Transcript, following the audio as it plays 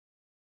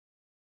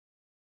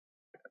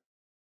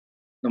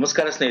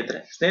ನಮಸ್ಕಾರ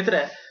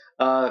ಸ್ನೇಹಿತರೆ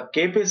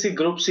KPSC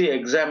group C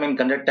exam ಏನ್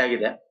ಕಂಡಕ್ಟ್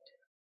ಆಗಿದೆ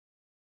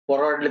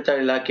ಪೌರಾಡಳಿತ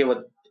ಇಲಾಖೆ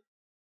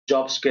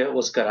ಜಾಬ್ಸ್ಗೆ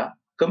ಗೋಸ್ಕರ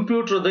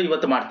ಕಂಪ್ಯೂಟರ್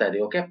ಇವತ್ತು ಮಾಡ್ತಾ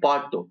ಇದೀವಿ. ಓಕೆ,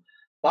 ಪಾರ್ಟ್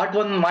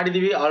 1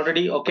 ಮಾಡಿದೀವಿ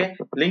ಆಲ್ರೆಡಿ. ಓಕೆ,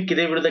 ಲಿಂಕ್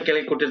ಇದೇ ವಿಡಿಯೋದ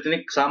ಕೆಳಗೆ ಕೊಟ್ಟಿರ್ತೀನಿ.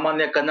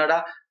 ಸಾಮಾನ್ಯ ಕನ್ನಡ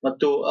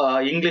ಮತ್ತು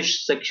ಇಂಗ್ಲಿಷ್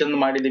ಸೆಕ್ಷನ್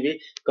ಮಾಡಿದೀವಿ.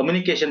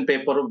 Communication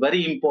paper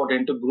very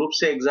important. Group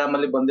C exam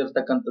ಅಲ್ಲಿ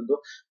ಬಂದಿರತಕ್ಕಂಥದ್ದು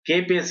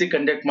KPSC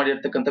ಕಂಡಕ್ಟ್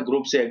ಮಾಡಿರ್ತಕ್ಕಂಥ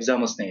ಗ್ರೂಪ್ ಸಿ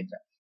ಎಕ್ಸಾಮ್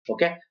ಸ್ನೇಹಿತರೆ.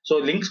 ಓಕೆ, ಸೊ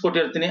ಲಿಂಕ್ಸ್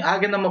ಕೊಟ್ಟಿರ್ತೀನಿ.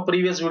 ಹಾಗೆ ನಮ್ಮ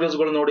ಪ್ರೀವಿಯಸ್ ವಿಡಿಯೋಸ್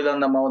ಗಳು ನೋಡಿಲ್ಲ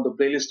ನಮ್ಮ ಒಂದು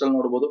ಪ್ಲೇ ಲಿಸ್ಟ್ ಅಲ್ಲಿ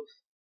ನೋಡಬಹುದು.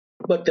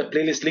 ಮತ್ತೆ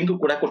ಪ್ಲೇ ಲಿಸ್ಟ್ ಲಿಂಕ್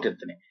ಕೂಡ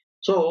ಕೊಟ್ಟಿರ್ತೀನಿ.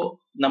 ಸೊ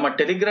ನಮ್ಮ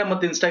ಟೆಲಿಗ್ರಾಮ್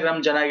ಮತ್ತು ಇನ್ಸ್ಟಾಗ್ರಾಮ್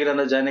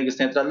ಜಾಯ್ನ್ ಆಗಿ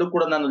ಸ್ನೇಹಿತರೆ, ಅಲ್ಲೂ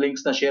ಕೂಡ ನಾನು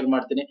ಲಿಂಕ್ಸ್ ನ ಶೇರ್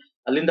ಮಾಡ್ತೀನಿ.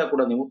 ಅಲ್ಲಿಂದ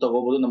ಕೂಡ ನೀವು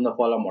ತಗೋಬಹುದು, ನಮ್ಮನ್ನ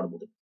ಫಾಲೋ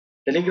ಮಾಡಬಹುದು.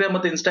 ಟೆಲಿಗ್ರಾಮ್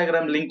ಮತ್ತು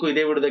ಇನ್ಸ್ಟಾಗ್ರಾಮ್ ಲಿಂಕ್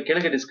ಇದೇ ವಿಡಿಯೋದ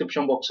ಕೆಳಗೆ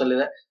ಡಿಸ್ಕ್ರಿಪ್ಷನ್ ಬಾಕ್ಸ್ ಅಲ್ಲಿ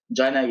ಇದೆ.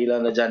 ಜಾಯ್ನ್ ಆಗಿಲ್ಲ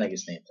ಅಂದ್ರೆ ಜಾಯ್ನ್ ಆಗಿ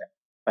ಸ್ನೇಹಿತರೆ.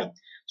 ಫೈನ್.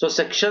 ಸೊ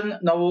ಸೆಕ್ಷನ್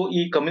ನಾವು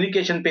ಈ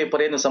ಕಮ್ಯುನಿಕೇಶನ್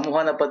ಪೇಪರ್ ಏನು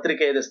ಸಂವಹನ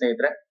ಪತ್ರಿಕೆ ಇದೆ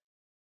ಸ್ನೇಹಿತರೆ,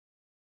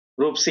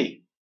 ಗ್ರೂಪ್ ಸಿ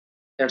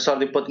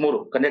 2023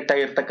 ಕಂಡಕ್ಟ್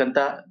ಆಗಿರ್ತಕ್ಕಂಥ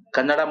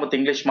ಕನ್ನಡ ಮತ್ತು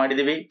ಇಂಗ್ಲಿಷ್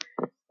ಮಾಡಿದೀವಿ.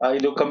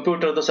 ಇದು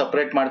ಕಂಪ್ಯೂಟರ್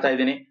ಸಪರೇಟ್ ಮಾಡ್ತಾ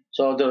ಇದ್ದೀನಿ.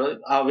 ಸೊ ಅದು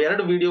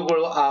ಅವೆರಡು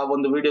ವಿಡಿಯೋಗಳು, ಆ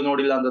ಒಂದು ವಿಡಿಯೋ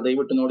ನೋಡಿಲ್ಲ ಅಂದ್ರೆ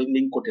ದಯವಿಟ್ಟು ನೋಡಿ,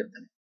 ಲಿಂಕ್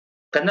ಕೊಟ್ಟಿರ್ತೇನೆ.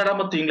 ಕನ್ನಡ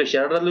ಮತ್ತು ಇಂಗ್ಲಿಷ್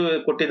ಎರಡರಲ್ಲೂ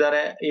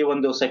ಕೊಟ್ಟಿದ್ದಾರೆ ಈ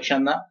ಒಂದು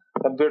ಸೆಕ್ಷನ್ ನ,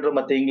 ಕಂಪ್ಯೂಟರ್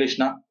ಮತ್ತೆ ಇಂಗ್ಲಿಷ್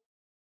ನ.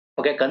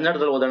 ಓಕೆ,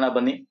 ಕನ್ನಡದಲ್ಲಿ ಓದೋಣ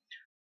ಬನ್ನಿ.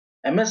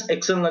 MS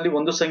ಎಕ್ಸೆಲ್ ನಲ್ಲಿ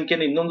ಒಂದು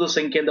ಸಂಖ್ಯೆಯನ್ನು ಇನ್ನೊಂದು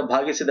ಸಂಖ್ಯೆಯಿಂದ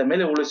ಭಾಗಿಸಿದ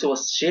ಮೇಲೆ ಉಳಿಸುವ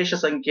ಶೇಷ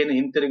ಸಂಖ್ಯೆಯನ್ನು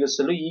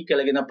ಹಿಂತಿರುಗಿಸಲು ಈ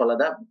ಕೆಳಗಿನ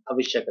ಫಲದ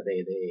ಅವಶ್ಯಕತೆ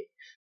ಇದೆ.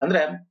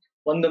 ಅಂದ್ರೆ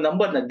ಒಂದು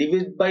ನಂಬರ್ ನ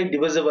ಡಿವಿಡ್ ಬೈ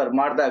ಡಿವಿಸಿಬಲ್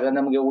ಮಾಡಿದಾಗ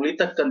ನಮಗೆ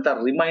ಉಳಿತಕ್ಕಂತ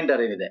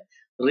ರಿಮೈಂಡರ್ ಏನಿದೆ,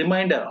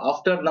 reminder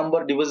after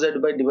number ಡಿವಿಸೆಡ್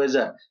by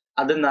divisor,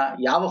 ಅದನ್ನ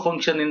ಯಾವ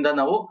ಫಂಕ್ಷನ್ ಇಂದ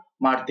ನಾವು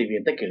ಮಾಡ್ತೀವಿ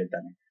ಅಂತ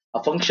ಕೇಳಿದ್ದಾನೆ.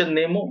 ಆ ಫಂಕ್ಷನ್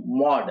ನೇಮು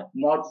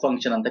ಮಾಡ್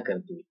ಫಂಕ್ಷನ್ ಅಂತ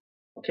ಕರಿತೀವಿ.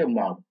 ಓಕೆ,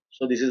 ಮಾಡ್.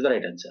 So this is the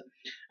right answer.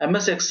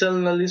 MS Excel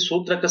ನಲ್ಲಿ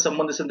ಸೂತ್ರಕ್ಕೆ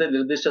ಸಂಬಂಧಿಸಿದಂತೆ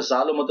ನಿರ್ದಿಷ್ಟ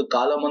ಸಾಲು ಮತ್ತು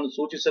ಕಾಲಮ್ ಅನ್ನು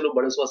ಸೂಚಿಸಲು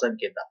ಬಳಸುವ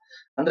ಸಂಕೇತ.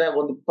 ಅಂದ್ರೆ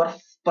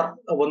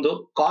ಒಂದು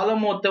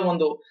ಕಾಲಮ್ ಮತ್ತೆ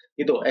ಒಂದು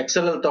ಇದು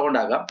ಎಕ್ಸೆಲ್ ಅಲ್ಲಿ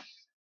ತಗೊಂಡಾಗ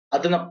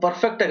ಅದನ್ನ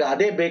ಪರ್ಫೆಕ್ಟ್ ಆಗಿ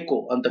ಅದೇ ಬೇಕು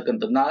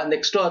ಅಂತಕ್ಕಂಥದ್ದು.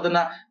 ನೆಕ್ಸ್ಟ್ ಅದನ್ನ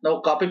ನಾವು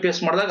ಕಾಪಿ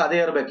ಪೇಸ್ಟ್ ಮಾಡಿದಾಗ ಅದೇ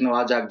ಇರ್ಬೇಕು ನಾವು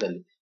ಆ ಜಾಗದಲ್ಲಿ.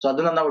 ಸೊ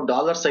ಅದನ್ನ ನಾವು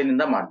 $ಸೈನ್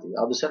ಇಂದ ಮಾಡ್ತೀವಿ.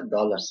 ಅದು ಸರ್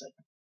 $ಸೈನ್.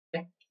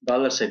 ಓಕೆ,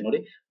 $ಸೈನ್ ನೋಡಿ,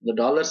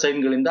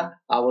 $ಸೈನ್ ಗಳಿಂದ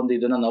ಆ ಒಂದು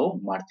ಇದನ್ನ ನಾವು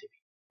ಮಾಡ್ತೀವಿ.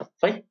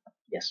 ಫೈನ್.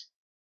 ಎಸ್,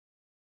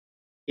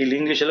 ಇಲ್ಲಿ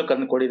ಇಂಗ್ಲಿಷ್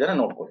ಅಲ್ಲೂ ಕೊಡಿದಾರೆ,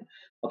 ನೋಡ್ಕೊಳ್ಳಿ.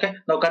 ಓಕೆ,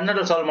 ನಾವು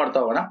ಕನ್ನಡ ಸಾಲ್ವ್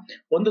ಮಾಡ್ತಾ ಹೋಗೋಣ.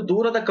 ಒಂದು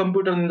ದೂರದ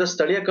ಕಂಪ್ಯೂಟರ್ ನಿಂದ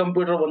ಸ್ಥಳೀಯ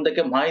ಕಂಪ್ಯೂಟರ್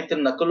ಒಂದಕ್ಕೆ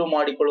ಮಾಹಿತಿಯನ್ನು ನಕಲು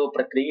ಮಾಡಿಕೊಳ್ಳುವ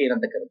ಪ್ರಕ್ರಿಯೆ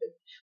ಏನಂತ ಕರಿತೀವಿ.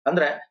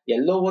 ಅಂದ್ರೆ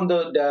ಎಲ್ಲೋ ಒಂದು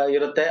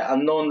ಇರುತ್ತೆ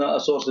ಅನ್ನೋನ್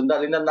ಸೋರ್ಸ್ ಇಂದ,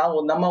 ಅಲ್ಲಿಂದ ನಾವು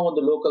ನಮ್ಮ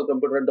ಒಂದು ಲೋಕಲ್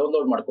ಕಂಪ್ಯೂಟರ್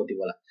ಡೌನ್ಲೋಡ್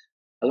ಮಾಡ್ಕೋತೀವಲ್ಲ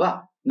ಅಲ್ವಾ.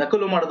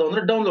 ನಕಲು ಮಾಡೋದು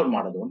ಅಂದ್ರೆ ಡೌನ್ಲೋಡ್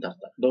ಮಾಡೋದು ಅಂತ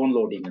ಅರ್ಥ.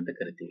 ಡೌನ್ಲೋಡಿಂಗ್ ಅಂತ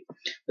ಕರಿತೀವಿ.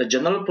 The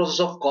general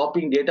process of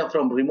copying data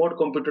from remote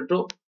computer to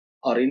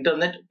R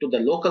internet to the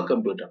local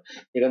computer.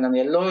 ಈಗ ನಾನು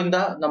ಎಲ್ಲೋ ಇಂದ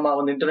ನಮ್ಮ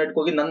ಒಂದು ಇಂಟರ್ನೆಟ್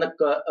ಹೋಗಿ ನನ್ನ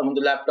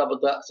ಒಂದು ಲ್ಯಾಪ್ಟಾಪ್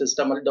ಅಥವಾ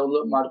ಸಿಸ್ಟಮ್ ಅಲ್ಲಿ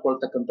ಡೌನ್ಲೋಡ್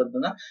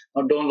ಮಾಡ್ಕೊಳ್ತಕ್ಕಂಥದ್ದನ್ನ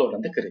ನಾವು ಡೌನ್ಲೋಡ್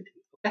ಅಂತ ಕರಿತೀವಿ.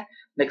 ಓಕೆ,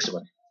 ನೆಕ್ಸ್ಟ್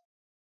ಬನ್ನಿ.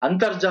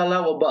 ಅಂತರ್ಜಾಲ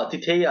ಒಬ್ಬ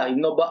ಅತಿಥೇಯ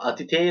ಇನ್ನೊಬ್ಬ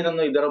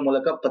ಅತಿಥೇಯನನ್ನು ಇದರ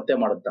ಮೂಲಕ ಪತ್ತೆ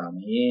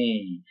ಮಾಡುತ್ತಾನೆ.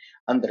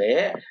 ಅಂದ್ರೆ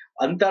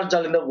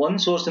ಅಂತರ್ಜಾಲದಿಂದ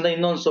ಒಂದ್ ಸೋರ್ಸ್ ಇಂದ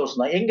ಇನ್ನೊಂದು ಸೋರ್ಸ್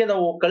ನ ಹೆಂಗೆ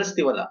ನಾವು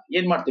ಕಳಿಸ್ತೀವಲ್ಲ,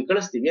 ಏನ್ ಮಾಡ್ತೀವಿ,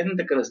 ಕಳಿಸ್ತೀವಿ.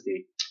 ಏನಂತ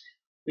ಕಳಿಸ್ತೀವಿ?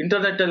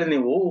 ಇಂಟರ್ನೆಟ್ ಅಲ್ಲಿ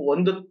ನೀವು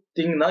ಒಂದು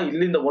ಥಿಂಗ್ ನ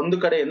ಇಲ್ಲಿಂದ ಒಂದು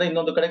ಕಡೆಯಿಂದ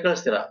ಇನ್ನೊಂದು ಕಡೆ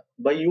ಕಳಿಸ್ತೀರಾ.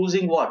 By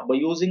using what? By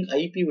using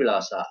IP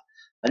ವಿಳಾಸ.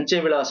 ಅಂಚೆ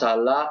ವಿಳಾಸ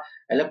ಅಲ್ಲ,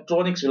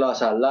 ಎಲೆಕ್ಟ್ರಾನಿಕ್ಸ್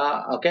ವಿಳಾಸ ಅಲ್ಲ.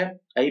 Okay,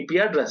 IP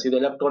address. ಇದು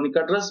ಎಲೆಕ್ಟ್ರಾನಿಕ್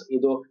ಅಡ್ರೆಸ್,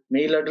 ಇದು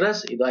ಮೇಲ್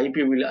ಅಡ್ರೆಸ್, ಇದು IP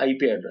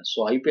address.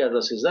 So IP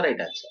address is the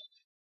right answer.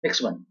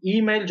 Next one,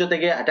 email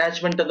ಜೊತೆಗೆ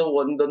ಅಟ್ಯಾಚ್ಮೆಂಟ್ ಅನ್ನು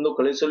ಒಂದೊಂದು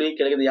ಕಳಿಸಲು ಈ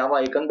ಕೆಳಗಿನ ಯಾವ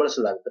ಐಕನ್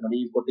ಬಳಸಲಾಗುತ್ತೆ? ನೋಡಿ,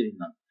 ಇಲ್ಲಿ ಕೊಟ್ಟಿದ್ದೀನಿ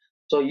ನಾನು.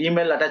 ಸೊ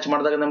ಇಮೇಲ್ ಅಟ್ಯಾಚ್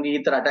ಮಾಡಿದಾಗ ನಮ್ಗೆ ಈ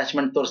ತರ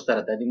ಅಟ್ಯಾಚ್ಮೆಂಟ್ ತೋರಿಸ್ತಾ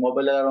ಇರುತ್ತೆ. ನಿಮ್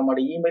ಮೊಬೈಲ್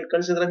ಮಾಡಿ ಇಮೇಲ್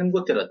ಕಳಿಸಿದ್ರೆ ನಿಮ್ಗೆ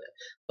ಗೊತ್ತಿರುತ್ತೆ.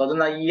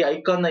 ಅದನ್ನ ಈ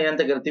ಐಕಾನ್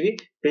ಏನಂತ ಕರಿತೀವಿ?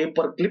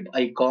 ಪೇಪರ್ ಕ್ಲಿಪ್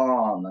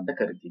ಐಕಾನ್ ಅಂತ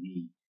ಕರಿತೀವಿ.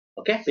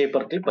 Okay,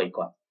 paper clip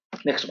icon.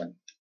 Next one,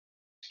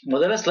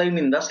 ಮೊದಲ ಸ್ಲೈಡ್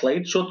ನಿಂದ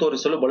ಸ್ಲೈಡ್ ಶೋ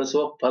ತೋರಿಸಲು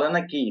ಬಳಸುವ ಫಲನ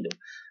ಕೀ ಇದು.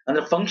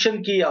 ಅಂದ್ರೆ ಫಂಕ್ಷನ್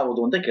ಕೀ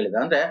ಯಾವುದು ಅಂತ ಕೇಳಿದ.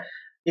 ಅಂದ್ರೆ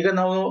ಈಗ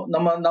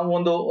ನಾವು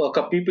ಒಂದು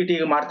PPT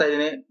ಮಾಡ್ತಾ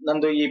ಇದೀನಿ.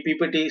 ನಂದು ಈ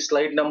PPT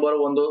ಸ್ಲೈಡ್ ನಂಬರ್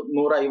ಒಂದು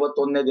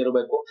 151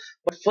 ಇರಬೇಕು.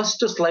 ಬಟ್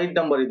ಫಸ್ಟ್ ಸ್ಲೈಡ್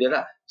ನಂಬರ್ ಇದೆಯಲ್ಲ,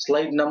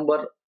 ಸ್ಲೈಡ್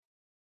ನಂಬರ್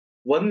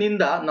 1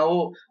 ಇಂದ ನಾವು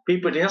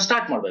PPT ನ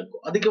ಸ್ಟಾರ್ಟ್ ಮಾಡ್ಬೇಕು.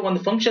 ಅದಕ್ಕೆ ಒಂದು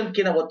ಫಂಕ್ಷನ್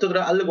ಕೀನ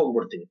ಒತ್ತಿದ್ರೆ ಅಲ್ಲಿಗೆ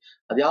ಹೋಗ್ಬಿಡ್ತೀವಿ.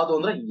 ಅದ್ಯಾವುದು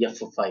ಅಂದ್ರೆ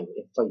F5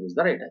 is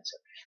the right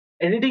answer.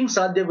 Editing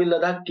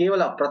ಸಾಧ್ಯವಿಲ್ಲದ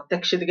ಕೇವಲ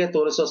ಪ್ರತ್ಯಕ್ಷತೆಗೆ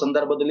ತೋರಿಸುವ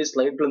ಸಂದರ್ಭದಲ್ಲಿ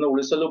ಸ್ಲೈಡ್ ಗಳನ್ನು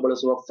ಉಳಿಸಲು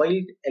ಬಳಸುವ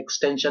ಫೈಲ್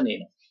ಎಕ್ಸ್ಟೆನ್ಷನ್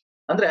ಏನು?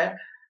 ಅಂದ್ರೆ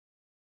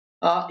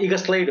ಈಗ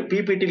ಸ್ಲೈಡ್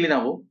PPT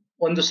ನಾವು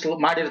ಒಂದು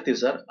ಮಾಡಿರ್ತೀವಿ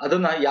ಸರ್.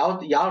 ಅದನ್ನ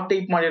ಯಾವ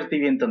ಟೈಪ್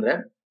ಮಾಡಿರ್ತೀವಿ ಅಂತಂದ್ರೆ,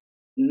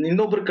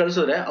 ಇನ್ನೊಬ್ರು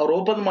ಕಳ್ಸಿದ್ರೆ ಅವ್ರು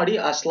ಓಪನ್ ಮಾಡಿ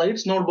ಆ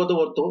ಸ್ಲೈಡ್ಸ್ ನೋಡ್ಬೋದು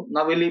ಹೊರತು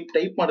ನಾವಿಲ್ಲಿ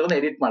ಟೈಪ್ ಮಾಡೋದನ್ನ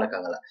ಎಡಿಟ್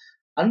ಮಾಡಕ್ಕಾಗಲ್ಲ.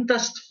 ಅಂತ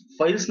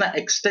ಫೈಲ್ಸ್ ನ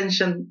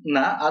ಎಕ್ಸ್ಟೆನ್ಷನ್ ನ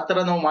ಆತರ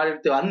ನಾವು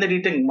ಮಾಡಿರ್ತೀವಿ,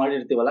 ಅನ್ಎಡಿಟಿಂಗ್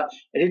ಮಾಡಿರ್ತೀವಲ್ಲ,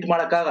 ಎಡಿಟ್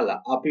ಮಾಡಕ್ಕಾಗಲ್ಲ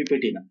ಆ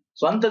PPT ನ.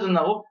 ಸೊ ಅಂತದನ್ನ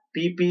ನಾವು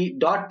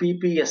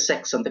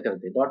 .ppsx ಅಂತ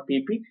ಕರಿತೀವಿ.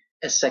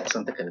 .ppsx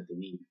ಅಂತ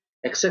ಕರಿತೀವಿ.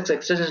 XX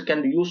extension can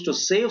be used to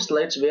save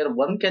slides where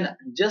one can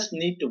just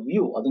need to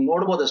view. ಅದನ್ನ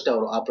ನೋಡ್ಬೋದು ಅಷ್ಟೇ.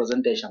 ಅವರು ಆ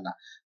ಪ್ರೆಸೆಂಟೇಶನ್ ನ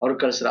ಅವ್ರು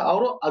ಕಳಿಸ್ರ,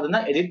 ಅವರು ಅದನ್ನ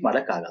ಎಡಿಟ್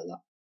ಮಾಡಕ್ ಆಗಲ್ಲ.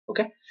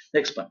 Okay,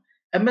 next one,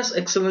 MS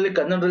Excel ನಲ್ಲಿ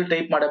ಕನ್ನಡದಲ್ಲಿ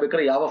ಟೈಪ್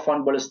ಮಾಡಬೇಕಾದ್ರೆ ಯಾವ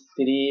ಫಾಂಟ್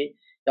ಬಳಸ್ತೀರಿ?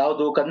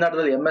 ಯಾವುದು?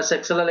 ಕನ್ನಡದಲ್ಲಿ MS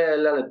ಎಕ್ಸೆಲ್ ಅಲ್ಲಿ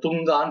ಎಲ್ಲ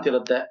ತುಂಗ ಅಂತ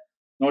ಇರುತ್ತೆ,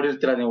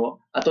 ನೋಡಿರ್ತೀರಾ ನೀವು.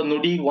 ಅಥವಾ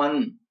ನುಡಿ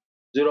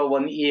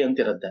 101E ಅಂತ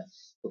ಇರುತ್ತೆ.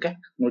 ಓಕೆ,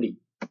 ನುಡಿ.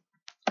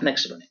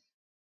 ನೆಕ್ಸ್ಟ್ ಬನ್ನಿ.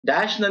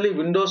 ಡ್ಯಾಶ್ ನಲ್ಲಿ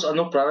ವಿಂಡೋಸ್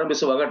ಅನ್ನು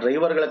ಪ್ರಾರಂಭಿಸುವಾಗ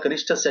ಡ್ರೈವರ್ ಗಳ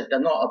ಕನಿಷ್ಠ ಸೆಟ್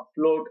ಅನ್ನು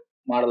ಲೋಡ್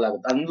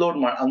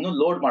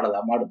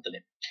ಮಾಡುತ್ತದೆ.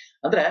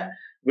 ಅಂದ್ರೆ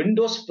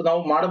ವಿಂಡೋಸ್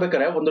ನಾವು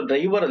ಮಾಡಬೇಕಾದ್ರೆ ಒಂದು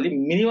ಡ್ರೈವರ್ ಅಲ್ಲಿ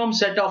ಮಿನಿಮಮ್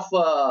ಸೆಟ್ ಆಫ್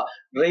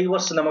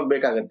ಡ್ರೈವರ್ಸ್ ನಮಗ್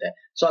ಬೇಕಾಗುತ್ತೆ.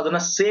 ಸೊ ಅದನ್ನ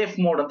ಸೇಫ್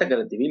ಮೋಡ್ ಅಂತ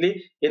ಕರಿತೀವಿ. ಇಲ್ಲಿ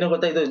ಏನು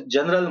ಗೊತ್ತಾ, ಇದು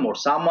ಜನರಲ್ ಮೋಡ್,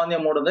 ಸಾಮಾನ್ಯ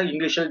ಮೋಡ್ ಅಂದ್ರೆ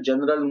ಇಂಗ್ಲಿಷ್ ಅಲ್ಲಿ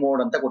ಜನರಲ್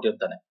ಮೋಡ್ ಅಂತ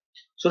ಕೊಟ್ಟಿರ್ತಾನೆ.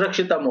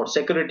 ಸುರಕ್ಷಿತ ಮೋಡ್,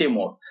 ಸೆಕ್ಯೂರಿಟಿ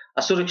ಮೋಡ್,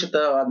 ಅಸುರಕ್ಷಿತ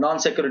ನಾನ್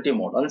security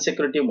mode,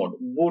 ಅನ್ಸೆಕ್ಯೂರಿಟಿ mode,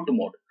 boot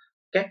mode,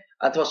 okay,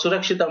 ಅಥವಾ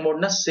ಸುರಕ್ಷಿತ ಮೋಡ್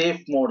ನ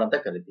ಸೇಫ್ ಮೋಡ್ ಅಂತ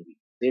ಕರಿತೀವಿ.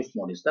 Safe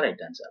mode is the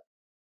right answer.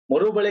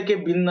 ಮರುಬಳಕೆ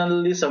ಬಿನ್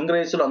ನಲ್ಲಿ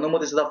ಸಂಗ್ರಹಿಸಲು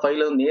ಅನುಮತಿಸಿದ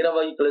ಫೈಲ್ ಅನ್ನು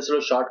ನೇರವಾಗಿ ಕಳಿಸಲು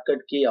ಶಾರ್ಟ್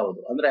ಕಟ್ ಕೀ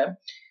ಯಾವುದು? ಅಂದ್ರೆ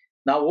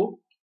ನಾವು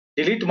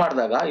ಡಿಲೀಟ್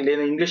ಮಾಡಿದಾಗ ಇಲ್ಲಿ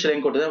ಇಂಗ್ಲಿಷ್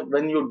ಏನ್ ಕೊಟ್ಟಿದೆ,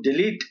 when you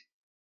delete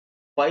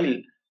file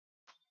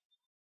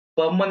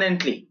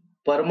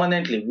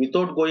permanently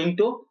without going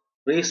to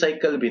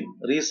recycle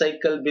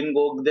bin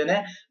ಹೋಗ್ದೇನೆ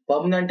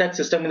permanent ಆಗಿ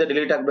ಸಿಸ್ಟಮ್ ಇಂದ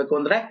ಡಿಲೀಟ್ ಆಗ್ಬೇಕು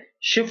ಅಂದ್ರೆ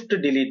ಶಿಫ್ಟ್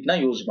ಡಿಲೀಟ್ ನ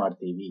ಯೂಸ್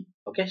ಮಾಡ್ತೀವಿ.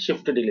 Okay,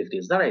 shift delete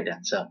is the right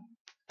answer.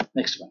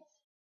 Next one,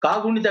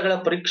 ಕಾಗುಣಿತಗಳ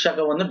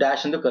ಪರೀಕ್ಷಕವನ್ನು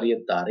dash ಎಂದು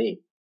ಕರೆಯುತ್ತಾರೆ.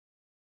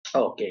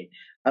 ಓಕೆ,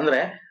 ಅಂದ್ರೆ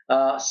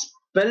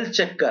ಸ್ಪೆಲ್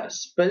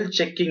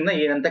ಚೆಕ್ಕಿಂಗ್ ನ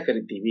ಏನಂತ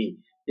ಕರಿತೀವಿ?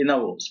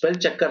 ನಾವು ಸ್ಪೆಲ್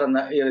ಚೆಕ್ಕರ್ ಅನ್ನ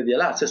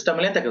ಇದೆಯಲ್ಲ ಸಿಸ್ಟಮ್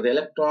ಅಲ್ಲಿ ಅಂತ ಕರಿತೀವಿ.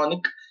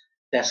 Electronic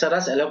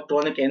ಥೆಸರಸ್,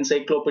 electronic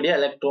encyclopaedia,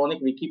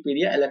 electronic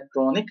Wikipedia,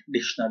 electronic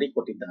dictionary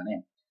ಕೊಟ್ಟಿದ್ದಾನೆ.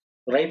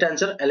 Right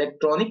answer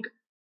electronic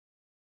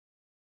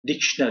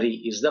dictionary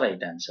is the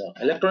right answer.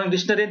 Electronic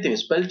dictionary ಅಂತೀವಿ.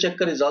 Spell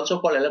checker is also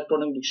called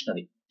electronic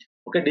dictionary.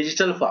 Okay,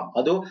 digital form,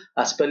 ಅದು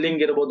ಆ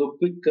ಸ್ಪೆಲ್ಲಿಂಗ್ ಇರಬಹುದು,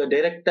 ಕ್ವಿಕ್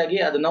ಡೈರೆಕ್ಟ್ ಆಗಿ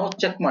ಅದು ನಾವು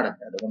ಚೆಕ್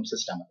ಮಾಡುತ್ತೆ ಅದು ನಮ್ಮ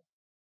ಸಿಸ್ಟಮ್ ಅಲ್ಲಿ.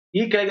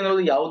 ಈ ಕೆಳಗಿನ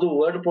ಯಾವುದು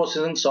ವರ್ಡ್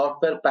ಪ್ರೊಸೆಸಿಂಗ್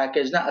ಸಾಫ್ಟ್ವೇರ್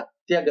ಪ್ಯಾಕೇಜ್ ನ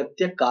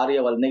ಅತ್ಯಗತ್ಯ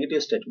ಕಾರ್ಯವಲ್ಲ?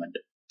 ನೆಗೆಟಿವ್ ಸ್ಟೇಟ್ಮೆಂಟ್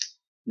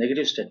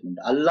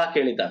ಅಲ್ಲ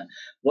ಕೇಳಿದ್ದಾನೆ.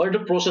 ವರ್ಡ್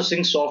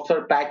ಪ್ರೊಸೆಸಿಂಗ್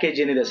ಸಾಫ್ಟ್ವೇರ್ ಪ್ಯಾಕೇಜ್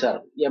ಏನಿದೆ sir,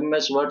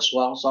 MS word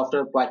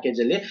software package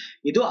ಅಲ್ಲಿ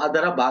ಇದು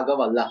ಅದರ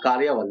ಭಾಗವಲ್ಲ,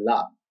 ಕಾರ್ಯವಲ್ಲ.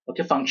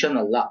 ಓಕೆ, ಫಂಕ್ಷನ್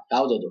ಅಲ್ಲ.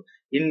 ಯಾವ್ದದು?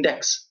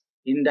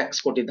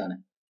 ಇಂಡೆಕ್ಸ್ ಕೊಟ್ಟಿದ್ದಾನೆ.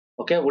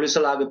 ಓಕೆ,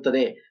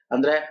 ಉಳಿಸಲಾಗುತ್ತದೆ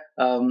ಅಂದ್ರೆ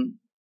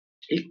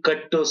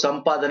ಇಕ್ಕಟ್ಟು,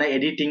 ಸಂಪಾದನೆ,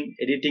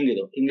 ಎಡಿಟಿಂಗ್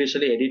ಇದು ಇಂಗ್ಲಿಷ್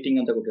ಅಲ್ಲಿ ಎಡಿಟಿಂಗ್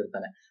ಅಂತ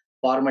ಕೊಟ್ಟಿರ್ತಾನೆ.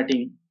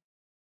 ಫಾರ್ಮ್ಯಾಟಿಂಗ್.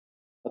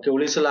 ಓಕೆ,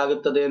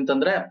 ಉಳಿಸಲಾಗುತ್ತದೆ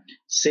ಅಂತಂದ್ರೆ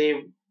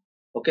save.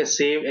 Okay,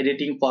 save,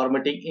 editing,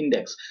 formatting,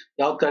 index.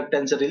 ಯಾವ್ದು ಕರೆಕ್ಟ್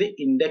ಆನ್ಸರ್ ಇಲ್ಲಿ?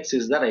 Index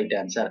is the right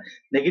answer.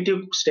 Negative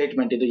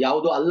statement ಇದು,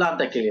 ಯಾವುದು ಅಲ್ಲ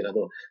ಅಂತ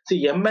ಕೇಳಿರೋದು.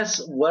 MS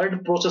ವರ್ಡ್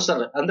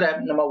ಪ್ರೊಸೆಸರ್ ಅಂದ್ರೆ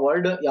ನಮ್ಮ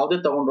ವರ್ಡ್ ಯಾವ್ದೇ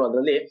ತಗೊಂಡ್ರು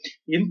ಅದರಲ್ಲಿ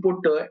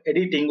input,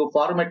 editing,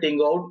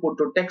 formatting,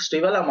 output, text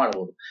ಇವೆಲ್ಲ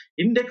ಮಾಡಬಹುದು.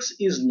 Index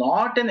is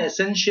not an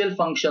essential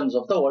functions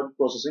of the word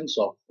processing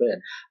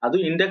software. ಅದು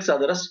ಇಂಡೆಕ್ಸ್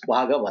ಅದರ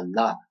ಭಾಗವಲ್ಲ.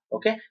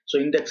 Okay, so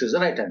index is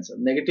the right answer.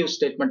 Negative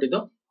statement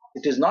ಇದು,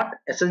 it is not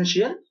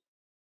essential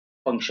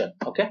function.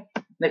 Okay,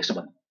 next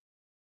ಬನ್ನಿ.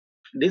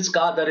 Disc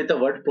ಆಧಾರಿತ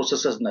word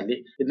processor ನಲ್ಲಿ,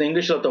 ಇದನ್ನ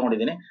English ಅಲ್ಲಿ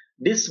ತಗೊಂಡಿದ್ದೀನಿ.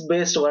 ಡಿಸ್ಕ್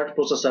ಬೇಸ್ಡ್ ವರ್ಡ್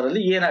ಪ್ರೊಸೆಸರ್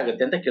ಅಲ್ಲಿ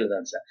ಏನಾಗುತ್ತೆ ಅಂತ ಕೇಳಿದ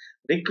answer.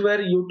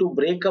 Require you to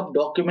break up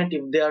document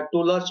if they are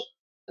two large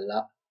ಅಲ್ಲ.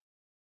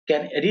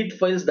 Can edit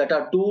files that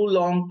are two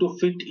long to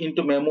fit in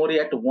to memory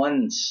at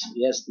once.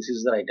 S, this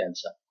is the right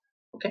answer.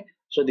 Okay,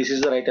 so this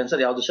is the right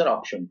answer. ಯಾವುದು sir?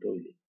 Option 2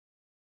 ಇಲ್ಲಿ.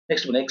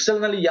 Next ಬನ್ನಿ. Excel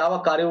ನಲ್ಲಿ ಯಾವ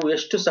ಕಾರ್ಯವು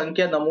ಎಷ್ಟು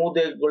ಸಂಖ್ಯೆಯ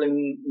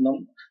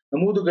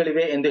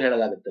ನಮೂದುಗಳಿವೆ ಎಂದು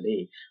ಹೇಳಲಾಗುತ್ತದೆ?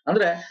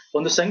 ಅಂದ್ರೆ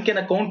ಒಂದು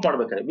ಸಂಖ್ಯೆನ ಕೌಂಟ್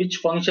ಮಾಡ್ಬೇಕಾದ್ರೆ which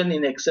function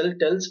in Excel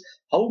tells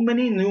how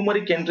many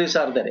numeric entries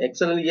are there.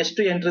 Excel ಅಲ್ಲಿ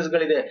ಎಷ್ಟು ಎಂಟ್ರೀಸ್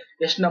ಗಳಿದೆ,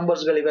 ಎಷ್ಟು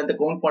ನಂಬರ್ಸ್ ಗಳಿವೆ ಅಂತ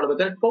ಕೌಂಟ್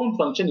ಮಾಡ್ಬೇಕಾದ್ರೆ ಕೌಂಟ್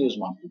ಫಂಕ್ಷನ್ ಯೂಸ್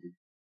ಮಾಡ್ತೀವಿ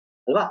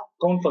ಅಲ್ವಾ?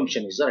 Count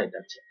function is the right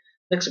answer.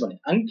 Next ಬನ್ನಿ.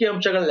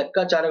 ಅಂಕಿಅಂಶಗಳ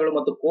ಲೆಕ್ಕಾಚಾರಗಳು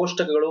ಮತ್ತು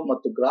ಕೋಷ್ಟಕಗಳು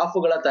ಮತ್ತು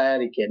ಗ್ರಾಫುಗಳ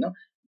ತಯಾರಿಕೆಯನ್ನು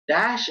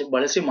ಡ್ಯಾಶ್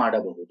ಬಳಸಿ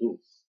ಮಾಡಬಹುದು.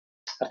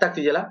 ಅರ್ಥ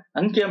ಆಗ್ತಿದೆಯಲ್ಲ?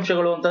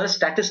 ಅಂಕಿಅಂಶಗಳು ಅಂತಂದ್ರೆ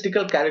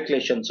statistical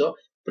calculations,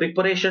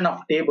 preparation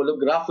of table,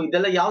 graph,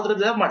 ಇದೆಲ್ಲ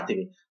ಯಾವ್ದ್ರಲ್ಲ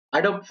ಮಾಡ್ತೀವಿ?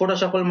 ಅಡೋಬ್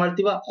ಫೋಟೋಶಾಪ್ ಅಲ್ಲಿ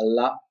ಮಾಡ್ತೀವ? ಅಲ್ಲ.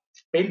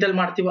 ಪೇಂಟ್ ಅಲ್ಲಿ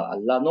ಮಾಡ್ತೀವ?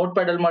 ಅಲ್ಲ. ನೋಟ್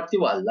ಪ್ಯಾಡ್ ಅಲ್ಲಿ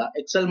ಮಾಡ್ತೀವ? ಅಲ್ಲ.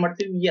 ಎಕ್ಸೆಲ್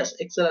ಮಾಡ್ತೀವಿ? ಎಸ್,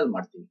 ಎಕ್ಸೆಲ್ ಅಲ್ಲಿ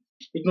ಮಾಡ್ತೀವಿ.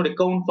 ಈಗ ನೋಡಿ,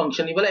 ಕೌಂಟ್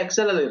ಫಂಕ್ಷನ್ ಇವೆಲ್ಲ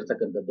ಎಕ್ಸೆಲ್ ಅಲ್ಲಿ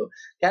ಇರ್ತಕ್ಕಂಥದ್ದು.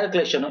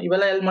 ಕ್ಯಾಲ್ಕುಲೇಷನ್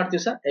ಇವೆಲ್ಲ ಎಲ್ಲಿ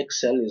ಮಾಡ್ತೀವಿ sir?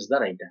 Excel is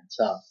the right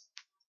answer.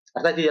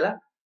 ಅರ್ಥ ಆಗ್ತಿದೆಯಲ್ಲ?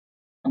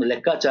 ಒಂದು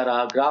ಲೆಕ್ಕಾಚಾರ,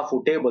 ಗ್ರಾಫ್,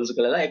 ಟೇಬಲ್ಸ್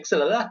ಗಳೆಲ್ಲ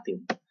ಎಕ್ಸೆಲ್ ಅಲ್ಲಿ ಹಾಕ್ತೀವಿ.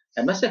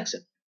 MS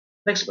Excel.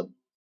 ನೆಕ್ಸ್ಟ್ ಬನ್ನಿ.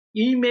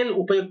 ಇಮೇಲ್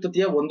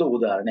ಉಪಯುಕ್ತತೆಯ ಒಂದು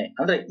ಉದಾಹರಣೆ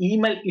ಅಂದ್ರೆ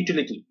email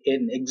utility.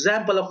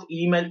 Example of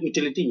email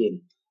utility ಏನು?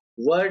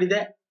 ವರ್ಡ್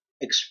ಇದೆ,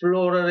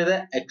 ಎಕ್ಸ್ಪ್ಲೋರರ್ ಇದೆ,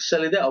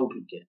 ಎಕ್ಸೆಲ್ ಇದೆ,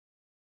 ಔಟ್ಲುಕ್ ಇದೆ.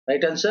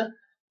 Right answer.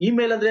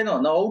 ಇಮೇಲ್ ಅಂದ್ರೆ ಏನು?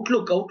 ನಾವು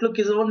outlook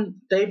is one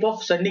type of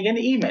sending N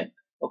email.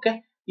 Okay,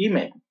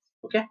 email.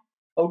 Okay,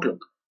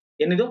 outlook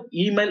ಏನಿದು?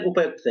 ಇಮೇಲ್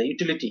ಉಪಯುಕ್ತತೆ,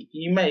 utility.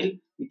 Email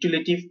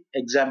utility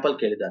example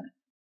ಕೇಳಿದ್ದಾನೆ.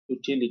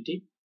 Utility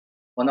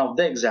one of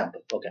the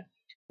example. Okay,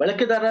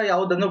 ಬಳಕೆದಾರ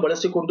ಯಾವುದನ್ನು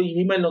ಬಳಸಿಕೊಂಡು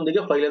ಇಮೇಲ್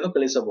ನೊಂದಿಗೆ ಫೈಲ್ ಅನ್ನು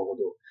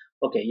ಕಳಿಸಬಹುದು?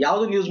 ಓಕೆ,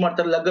 ಯಾವ್ದನ್ನು ಯೂಸ್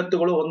ಮಾಡ್ತಾರೆ?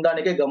 ಲಗತ್ತುಗಳು,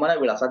 ಹೊಂದಾಣಿಕೆ, ಗಮನ,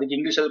 ವಿಳಾಸ. ಅದಕ್ಕೆ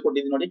ಇಂಗ್ಲಿಷ್ ಅಲ್ಲಿ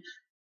ಕೊಟ್ಟಿದ್ದೀನಿ ನೋಡಿ.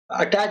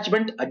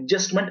 Attachment,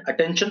 adjustment,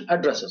 attention,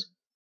 addresses.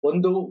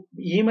 ಒಂದು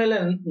ಇಮೇಲ್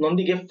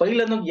ನೊಂದಿಗೆ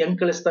ಫೈಲ್ ಅನ್ನು ಹೆಂಗ್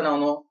ಕಳಿಸ್ತಾನೆ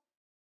ಅವನು?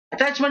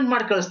 ಅಟ್ಯಾಚ್ಮೆಂಟ್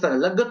ಮಾಡಿ ಕಳಿಸ್ತಾನೆ.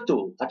 ಲಗತ್ತು,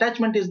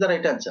 attachment is the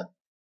right answer.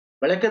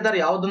 ಬಳಕೆದಾರ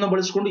ಯಾವುದನ್ನು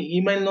ಬಳಸಿಕೊಂಡು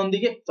ಇಮೇಲ್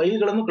ನೊಂದಿಗೆ ಫೈಲ್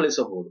ಗಳನ್ನು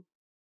ಕಳಿಸಬಹುದು?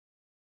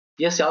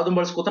 ಎಸ್, ಯಾವ್ದನ್ನ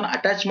ಬಳಸ್ಕೊತಾನೆ?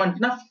 ಅಟ್ಯಾಚ್ಮೆಂಟ್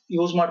ನ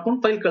ಯೂಸ್ ಮಾಡ್ಕೊಂಡು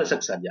ಫೈಲ್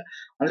ಕಳ್ಸಕ್ ಸಾಧ್ಯ.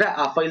 ಅಂದ್ರೆ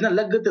ಆ ಫೈಲ್ ನ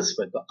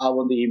ಲಗತ್ತಿಸ್ಬೇಕು ಆ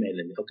ಒಂದು ಇಮೇಲ್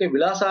ಅಲ್ಲಿ. ಓಕೆ,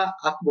 ವಿಳಾಸ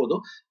ಹಾಕ್ಬೋದು,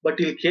 ಬಟ್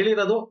ಇಲ್ಲಿ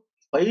ಕೇಳಿರೋದು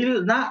ಫೈಲ್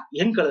ನ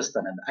ಹೆಂಗ್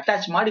ಕಳಿಸ್ತಾನೆ ಅಂತ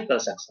ಅಟ್ಯಾಚ್ ಮಾಡಿ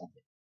ಕಳ್ಸಕ್ ಸಾಧ್ಯ.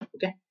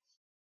 ಓಕೆ,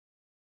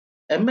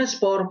 MS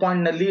ಪವರ್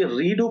ಪಾಯಿಂಟ್ ನಲ್ಲಿ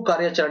ರೀಡು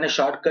ಕಾರ್ಯಾಚರಣೆ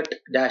ಶಾರ್ಟ್ ಕಟ್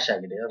ಡ್ಯಾಶ್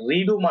ಆಗಿದೆ.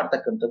 ರೀಡು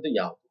ಮಾಡ್ತಕ್ಕಂಥದ್ದು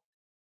ಯಾವುದು?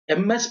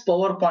 MS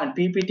power point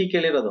PPT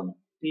ಕೇಳಿರೋದನ್ನು.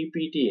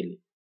 PPT ಯಲ್ಲಿ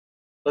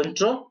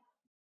ಕಂಟ್ರೋಲ್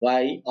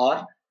Y or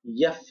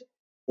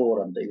F4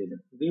 ಅಂತ ಇದೆ.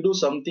 Reed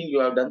something you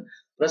have done,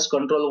 press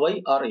control Y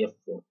or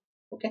F4.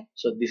 Okay,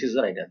 so this is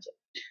the right answer.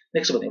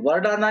 Next ಬನ್ನಿ.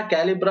 ವರ್ಡಾನ,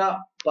 ಕ್ಯಾಲಿಬ್ರಾ,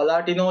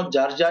 ಪಲಾಟಿನೋ,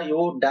 ಜಾರ್ಜಾ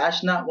ಇವು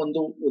dash ನ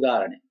ಒಂದು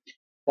ಉದಾಹರಣೆ.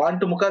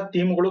 ಫಾಂಟ್ ಮುಖ,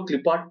 ಥೀಮ್ಗಳು,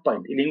 ಕ್ಲಿಪ್ ಆರ್ಟ್,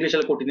 ಪಾಯಿಂಟ್. ಇಲ್ಲಿ ಇಂಗ್ಲಿಷ್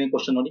ಅಲ್ಲಿ ಕೊಟ್ಟಿದ್ದೀನಿ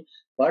ಕ್ವಶನ್ ನೋಡಿ.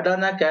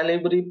 ವರ್ಡಾನ,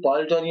 ಕ್ಯಾಲಿಬ್ರಿ,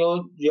 ಪಾಲ್ಜಾನಿಯೋ,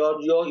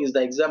 ಜಿಯೋರ್ಜಿಯೋ ಇಸ್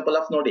ದ ಎಕ್ಸಾಂಪಲ್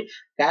ಆಫ್. ನೋಡಿ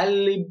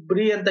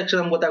ಕ್ಯಾಲಿಬ್ರಿ ಅಂತ ತಕ್ಷಣ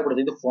ನಮ್ಗೆ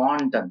ಗೊತ್ತಾಗ್ಬಿಡುತ್ತೆ ಇದು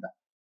ಫಾಂಟ್ ಅಂತ.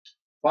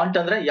 ಫಾಂಟ್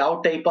ಅಂದ್ರೆ ಯಾವ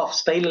ಟೈಪ್ ಆಫ್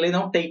ಸ್ಟೈಲ್ ಅಲ್ಲಿ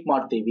ನಾವು ಟೈಪ್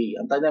ಮಾಡ್ತೀವಿ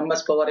ಅಂತ.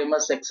 MS power,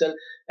 MS Excel,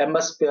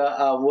 MS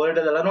word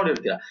ಅಲ್ಲೆಲ್ಲ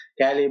ನೋಡಿರ್ತೀರಾ.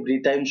 ಕ್ಯಾಲಿಬ್ರಿ,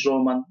 ಟೈಮ್ಸ್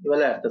ರೋಮನ್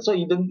ಇವೆಲ್ಲ ಇರ್ತದೆ. ಸೊ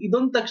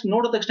ಇದೊಂದು ತಕ್ಷಣ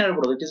ನೋಡಿದ ತಕ್ಷಣ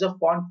ಹೇಳ್ಬಿಡೋದು it is a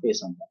font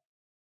face ಅಂತ.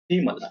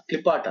 ಥೀಮ್ ಅಲ್ಲ,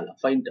 ಕ್ಲಿಪ್ ಆರ್ಟ್ ಅಲ್ಲ,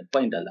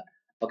 ಪಾಯಿಂಟ್ ಅಲ್ಲ.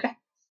 ಓಕೆ,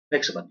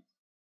 ನೆಕ್ಸ್ಟ್ ಬನ್ನಿ.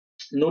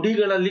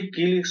 ನುಡಿಗಳಲ್ಲಿ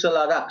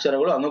ಕೀಲಿಸಲಾದ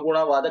ಅಕ್ಷರಗಳು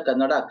ಅನುಗುಣವಾದ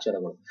ಕನ್ನಡ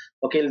ಅಕ್ಷರಗಳು.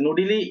 ಓಕೆ, ಇಲ್ಲಿ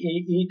ನುಡಿಲಿ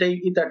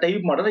ಈ ತರ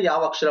ಟೈಪ್ ಮಾಡಿದ್ರೆ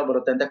ಯಾವ ಅಕ್ಷರ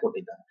ಬರುತ್ತೆ ಅಂತ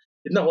ಕೊಟ್ಟಿದ್ದಾನೆ.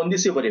 ಇದನ್ನ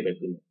ಹೊಂದಿಸಿ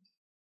ಬರಿಬೇಕು. ಇಲ್ಲಿ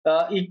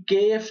ಈ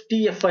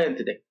KFTFI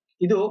ಅಂತಿದೆ.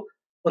 ಇದು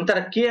ಒಂಥರ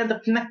ಕೆ ಅಂತ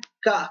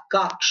ಕ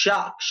ಕ ಕ್ಷ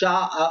ಕ್ಷ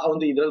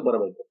ಒಂದು ಇದ್ರಲ್ಲಿ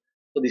ಬರಬೇಕು.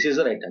 So this is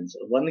the right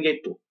answer. 1ಗೆ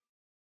 2.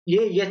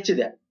 H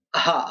ಇದೆ,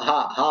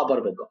 ಹ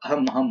ಬರಬೇಕು.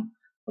 ಹಮ್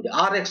ನೋಡಿ.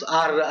 RX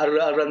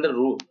ಅಂದ್ರೆ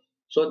ರೂ.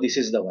 So this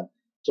is the one.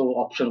 So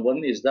option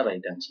 1 is the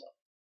right answer.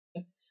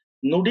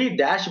 ನುಡಿ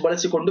ಡ್ಯಾಶ್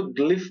ಬಳಸಿಕೊಂಡು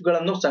ಗ್ಲಿಫ್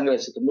ಗಳನ್ನು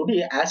ಸಂಗ್ರಹಿಸುತ್ತೆ. ನುಡಿ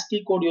ಆಸ್ಕಿ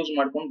ಕೋಡ್ ಯೂಸ್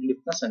ಮಾಡ್ಕೊಂಡು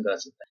ಗ್ಲಿಫ್ ನ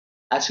ಸಂಗ್ರಹಿಸುತ್ತೆ.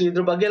 ಆಸ್ಕಿ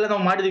ಇದ್ರ ಬಗ್ಗೆ ಎಲ್ಲ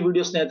ನಾವು ಮಾಡಿದ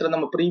ವಿಡಿಯೋ ಸ್ನೇಹಿತರೆ,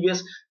 ನಮ್ಮ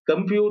ಪ್ರೀವಿಯಸ್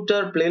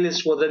ಕಂಪ್ಯೂಟರ್ ಪ್ಲೇ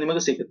ಲಿಸ್ಟ್ ಹೋದ್ರೆ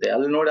ನಿಮಗೆ ಸಿಗುತ್ತೆ.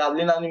 ಅಲ್ಲಿ ನೋಡಿ,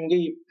 ಅಲ್ಲಿ ನಾನು ನಿಮ್ಗೆ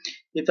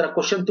ಈ ತರ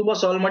ಕ್ವಶನ್ ತುಂಬಾ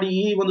ಸಾಲ್ವ್ ಮಾಡಿ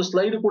ಈ ಒಂದು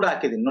ಸ್ಲೈಡ್ ಕೂಡ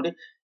ಹಾಕಿದ್ದೀನಿ ನೋಡಿ.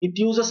 It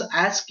uses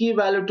ASCII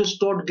value to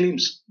store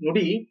glimpse.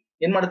 ನುಡಿ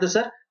ಏನ್ ಮಾಡುತ್ತೆ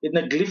ಸರ್,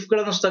 ಇದನ್ನ ಗ್ಲಿಫ್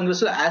ಗಳನ್ನು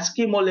ಸಂಗ್ರಹಿಸಲು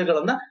ಆಸ್ಕಿ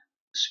ಮೌಲ್ಯಗಳನ್ನ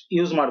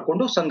ಯೂಸ್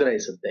ಮಾಡಿಕೊಂಡು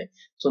ಸಂಗ್ರಹಿಸುತ್ತೆ.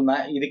 ಸೊ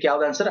ಇದಕ್ಕೆ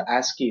ಯಾವ್ದು answer?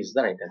 ASCII is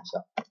the right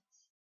answer.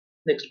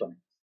 Next ಬನ್ನಿ.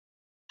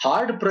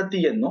 ಹಾರ್ಡ್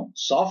ಪ್ರತಿಯನ್ನು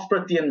ಸಾಫ್ಟ್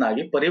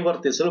ಪ್ರತಿಯನ್ನಾಗಿ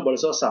ಪರಿವರ್ತಿಸಲು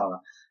ಬಳಸುವ ಸಾಧನ.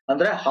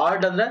 ಅಂದ್ರೆ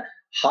ಹಾರ್ಡ್ ಅಂದ್ರೆ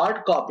ಹಾರ್ಡ್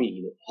ಕಾಪಿ.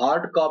 ಇದು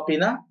ಹಾರ್ಡ್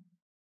ಕಾಪಿನ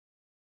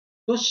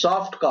ಟು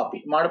ಸಾಫ್ಟ್ ಕಾಪಿ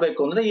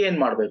ಮಾಡಬೇಕು ಅಂದ್ರೆ ಏನ್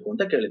ಮಾಡ್ಬೇಕು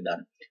ಅಂತ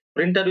ಕೇಳಿದ್ದಾನೆ.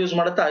 ಪ್ರಿಂಟರ್ ಯೂಸ್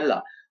ಮಾಡುತ್ತಾ? ಇಲ್ಲ.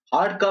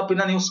 ಹಾರ್ಡ್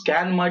ಕಾಪಿನ ನೀವು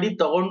ಸ್ಕ್ಯಾನ್ ಮಾಡಿ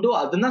ತಗೊಂಡು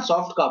ಅದನ್ನ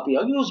ಸಾಫ್ಟ್ ಕಾಪಿ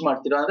ಆಗಿ ಯೂಸ್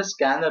ಮಾಡ್ತೀರಾ ಅಂದ್ರೆ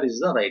scanner is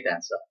the right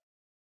answer.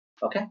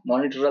 Okay,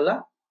 monitor ಅಲ್ಲ,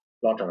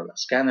 ಪ್ಲಾಟರ್ ಅಲ್ಲ,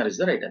 scanner is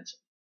the right answer.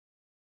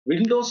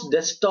 Windows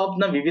desktop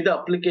ನ ವಿವಿಧ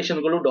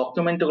ಅಪ್ಲಿಕೇಶನ್ಗಳು,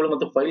 ಡಾಕ್ಯುಮೆಂಟ್ಗಳು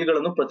ಮತ್ತು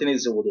ಫೈಲ್ಗಳನ್ನು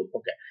ಪ್ರತಿನಿಧಿಸುವುದು.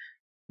 ಓಕೆ,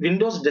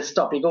 ವಿಂಡೋಸ್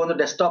ಡೆಸ್ಕ್ಟಾಪ್, ಈಗ ಒಂದು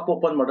ಡೆಸ್ಕ್ಟಾಪ್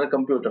ಓಪನ್ ಮಾಡಿದ್ರೆ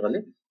ಕಂಪ್ಯೂಟರ್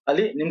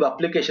ಅಲ್ಲಿ ನಿಮ್ಗೆ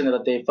ಅಪ್ಲಿಕೇಶನ್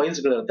ಇರುತ್ತೆ, ಫೈಲ್ಸ್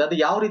ಗಳಿರುತ್ತೆ. ಅದು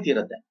ಯಾವ ರೀತಿ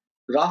ಇರುತ್ತೆ?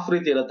 ಗ್ರಾಫ್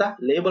ರೀತಿ ಇರುತ್ತಾ?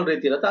 ಲೇಬಲ್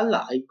ರೀತಿ ಇರುತ್ತಾ? ಅಲ್ಲ,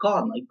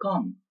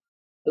 ಐಕಾನ್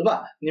ಅಲ್ವಾ.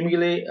 ನಿಮ್ಗೆ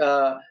ಇಲ್ಲಿ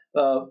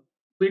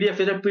PDF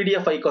ಇದ್ರೆ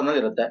PDF ಐಕಾನ್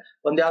ಅಲ್ಲಿ ಇರುತ್ತೆ.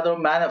 ಒಂದ್ ಯಾವ್ದೋ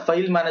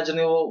ಫೈಲ್ ಮ್ಯಾನೇಜರ್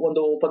ನೀವು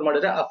ಒಂದು ಓಪನ್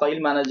ಮಾಡಿದ್ರೆ ಆ ಫೈಲ್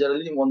ಮ್ಯಾನೇಜರ್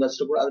ಅಲ್ಲಿ ನಿಮ್ಗೆ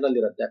ಒಂದಷ್ಟು ಕೂಡ ಅದ್ರಲ್ಲಿ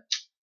ಇರುತ್ತೆ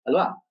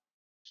ಅಲ್ವಾ.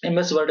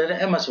 MS ವರ್ಡ್ ಇದ್ರೆ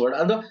MS ವರ್ಡ್,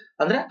 ಅದು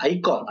ಅಂದ್ರೆ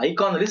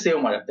ಐಕಾನ್ ಅಲ್ಲಿ ಸೇವ್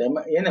ಮಾಡಿರುತ್ತೆ.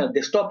 ಏನು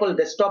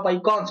ಡೆಸ್ಕ್ಟಾಪ್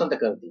ಐಕಾನ್ಸ್ ಅಂತ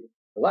ಕರಿತೀವಿ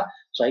ಅಲ್ವಾ.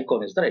 So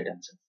icon is the right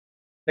answer.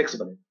 Next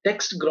ಬನ್ನಿ.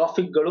 ಟೆಕ್ಸ್ಟ್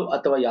ಗ್ರಾಫಿಕ್ಗಳು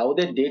ಅಥವಾ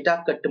ಯಾವುದೇ ಡೇಟಾ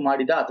ಕಟ್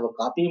ಮಾಡಿದ ಅಥವಾ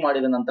ಕಾಪಿ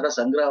ಮಾಡಿದ ನಂತರ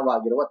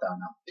ಸಂಗ್ರಹವಾಗಿರುವ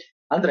ತಾಣ.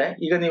 ಅಂದ್ರೆ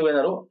ಈಗ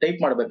ನೀವೇನಾದ್ರು ಟೈಪ್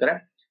ಮಾಡ್ಬೇಕಾದ್ರೆ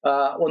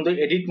ಒಂದು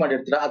ಎಡಿಟ್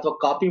ಮಾಡಿರ್ತೀರಾ ಅಥವಾ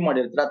ಕಾಪಿ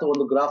ಮಾಡಿರ್ತೀರಾ, ಅಥವಾ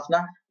ಒಂದು ಗ್ರಾಫ್ ನ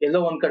ಎಲ್ಲೋ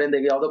ಒಂದ್ ಕಡೆಯಿಂದ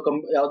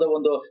ಯಾವ್ದೋ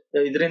ಒಂದು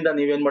ಇದರಿಂದ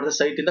ನೀವೇನ್ ಮಾಡ್ತೀರಾ,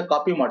 ಸೈಟ್ ಇಂದ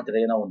ಕಾಪಿ ಮಾಡ್ತೀರಾ,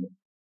 ಏನೋ ಒಂದು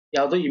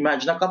ಯಾವ್ದೋ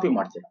ಇಮೇಜ್ ನ ಕಾಪಿ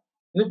ಮಾಡ್ತೀರಾ,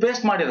 ನೀವು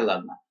ಪೇಸ್ಟ್ ಮಾಡಿರಲ್ಲ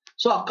ಅದನ್ನ.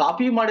 ಸೊ ಆ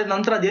ಕಾಪಿ ಮಾಡಿದ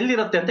ನಂತರ ಅದು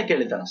ಎಲ್ಲಿರುತ್ತೆ ಅಂತ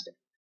ಕೇಳಿದ್ದಾನೆ ಅಷ್ಟೇ.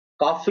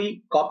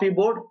 ಕಾಪಿ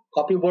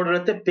ಬೋರ್ಡ್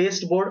ಇರುತ್ತೆ,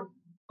 ಪೇಸ್ಟ್ ಬೋರ್ಡ್.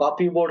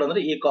 ಕಾಪಿ ಬೋರ್ಡ್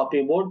ಅಂದ್ರೆ ಈ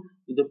ಕಾಪಿ ಬೋರ್ಡ್,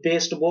 ಇದು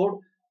ಪೇಸ್ಟ್ ಬೋರ್ಡ್,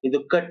 ಇದು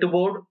ಕಟ್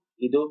ಬೋರ್ಡ್,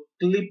 ಇದು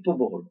ಕ್ಲಿಪ್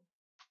ಬೋರ್ಡ್.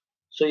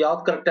 ಸೊ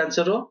ಯಾವ್ದು correct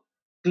answer?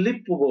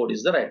 Clip board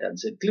is the right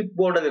answer. Clip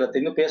board ಅಲ್ಲಿ ಇರುತ್ತೆ.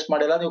 ಇನ್ನು ಪೇಸ್ಟ್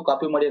ಮಾಡಿಲ್ಲ, ನೀವು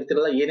ಕಾಪಿ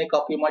ಮಾಡಿರ್ತಿರಲ್ಲ, ಏನೇ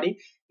ಕಾಪಿ ಮಾಡಿ,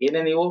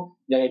 ಏನೇ ನೀವು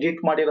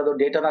ಎಡಿಟ್ ಮಾಡಿರೋದು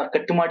ಡೇಟಾನ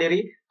ಕಟ್ ಮಾಡಿರಿ,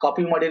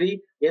 ಕಾಪಿ ಮಾಡಿರಿ,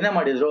 ಏನೇ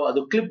ಮಾಡಿದ್ರು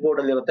ಅದು ಕ್ಲಿಪ್ ಬೋರ್ಡ್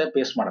ಅಲ್ಲಿ ಇರುತ್ತೆ,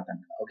 ಪೇಸ್ಟ್ ಮಾಡಕ್ಕೆ.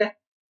 ಓಕೆ,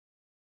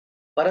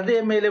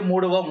 ಪರದೆಯ ಮೇಲೆ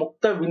ಮೂಡುವ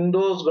ಮುಕ್ತ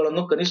ವಿಂಡೋಸ್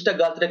ಗಳನ್ನು ಕನಿಷ್ಠ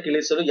ಗಾತ್ರಕ್ಕೆ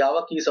ಇಳಿಸಲು ಯಾವ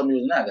ಕೀ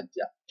ಸಂಯೋಜನೆ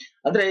ಅಗತ್ಯ?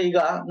 ಅಂದ್ರೆ ಈಗ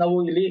ನಾವು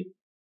ಇಲ್ಲಿ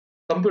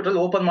ಕಂಪ್ಯೂಟರ್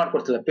ಓಪನ್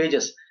ಮಾಡ್ಕೊಡ್ತೀವಿ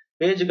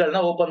ಪೇಜ್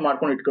ಗಳನ್ನ ಓಪನ್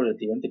ಮಾಡ್ಕೊಂಡು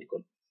ಇಟ್ಕೊಂಡಿರ್ತೀವಿ ಅಂತ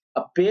ಇಟ್ಕೊಳ್ಳಿ.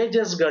 ಆ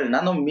ಪೇಜಸ್ ಗಳನ್ನ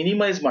ನಾವು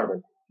ಮಿನಿಮೈಸ್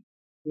ಮಾಡ್ಬೇಕು.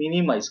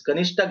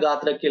 ಕನಿಷ್ಠ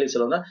ಗಾತ್ರಕ್ಕೆ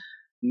ಇಳಿಸಲು ಅಂದ್ರೆ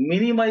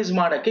ಮಿನಿಮೈಸ್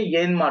ಮಾಡಕ್ಕೆ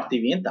ಏನ್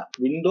ಮಾಡ್ತೀವಿ ಅಂತ,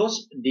 ವಿಂಡೋಸ್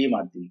ಡಿ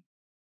ಮಾಡ್ತೀವಿ.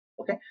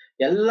 ಓಕೆ,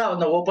 ಎಲ್ಲ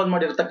ನಾವು ಓಪನ್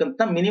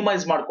ಮಾಡಿರ್ತಕ್ಕಂಥ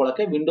ಮಿನಿಮೈಸ್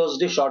ಮಾಡ್ಕೊಳಕ್ಕೆ Windows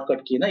D short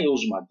cut ಕೀನ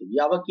use ಮಾಡ್ತೀವಿ.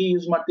 ಯಾವ ಕೀ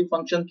ಯೂಸ್ ಮಾಡ್ತೀವಿ?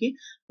 Function key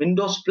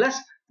Windows plus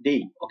D.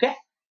 Okay,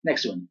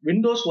 next one.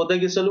 Windows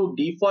ಒದಗಿಸಲು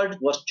ಡಿಫಾಲ್ಟ್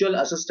ವರ್ಚುವಲ್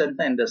ಅಸಿಸ್ಟೆಂಟ್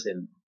ನ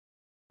ಹೆಸರೇನು?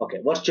 ಓಕೆ,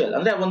 ವರ್ಚುವಲ್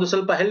ಅಂದ್ರೆ ಒಂದು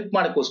ಸ್ವಲ್ಪ ಹೆಲ್ಪ್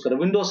ಮಾಡಕ್ಕೋಸ್ಕರ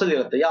ವಿಂಡೋಸ್ ಅಲ್ಲಿ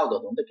ಇರುತ್ತೆ, ಯಾವ್ದು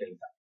ಅಂತ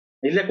ಕೇಳಿದ್ದಾರೆ.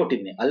 ಇಲ್ಲೇ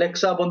ಕೊಟ್ಟಿದ್ದೀನಿ.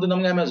 ಅಲೆಕ್ಸಾ ಬಂದು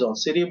ನಮ್ಗೆ ಅಮೆಝಾನ್,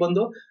 ಸಿರಿ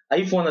ಬಂದು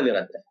ಐಫೋನ್ ಅಲ್ಲಿ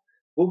ಇರುತ್ತೆ,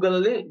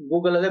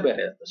 ಗೂಗಲ್ ಅಲ್ಲೇ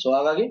ಬೇರೆ ಇರುತ್ತೆ. ಸೊ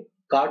ಹಾಗಾಗಿ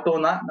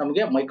ಕಾರ್ಟೋನಾ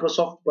ನಮಗೆ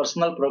ಮೈಕ್ರೋಸಾಫ್ಟ್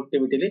ಪರ್ಸನಲ್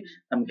ಪ್ರೊಡಕ್ಟಿವಿಟಿಲಿ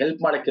ನಮ್ಗೆ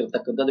ಹೆಲ್ಪ್ ಮಾಡಕ್ಕೆ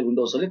ಇರ್ತಕ್ಕಂಥದ್ದು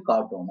ವಿಂಡೋಸ್ ಅಲ್ಲಿ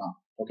ಕಾರ್ಟೋನಾ.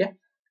 ಓಕೆ,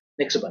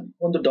 ನೆಕ್ಸ್ಟ್ ಬನ್ನಿ.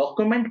 ಒಂದು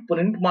ಡಾಕ್ಯುಮೆಂಟ್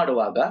ಪ್ರಿಂಟ್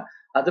ಮಾಡುವಾಗ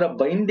ಅದರ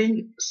ಬೈಂಡಿಂಗ್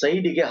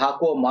ಸೈಡ್ಗೆ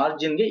ಹಾಕುವ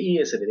ಮಾರ್ಜಿನ್ಗೆ ಈ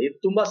ಹೆಸರಿದೆ. ಇದು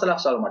ತುಂಬಾ ಸಲ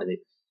ಸಾಲ್ವ್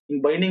ಮಾಡಿದೀವಿ.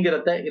 ಹಿಂಗ್ ಬೈಂಡಿಂಗ್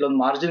ಇರುತ್ತೆ, ಇಲ್ಲೊಂದು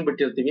ಮಾರ್ಜಿನ್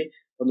ಬಿಟ್ಟಿರ್ತೀವಿ,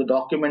 ಒಂದು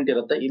ಡಾಕ್ಯುಮೆಂಟ್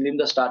ಇರುತ್ತೆ,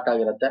 ಇಲ್ಲಿಂದ ಸ್ಟಾರ್ಟ್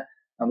ಆಗಿರುತ್ತೆ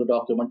ಒಂದು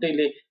ಡಾಕ್ಯುಮೆಂಟ್,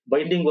 ಇಲ್ಲಿ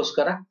ಬೈಂಡಿಂಗ್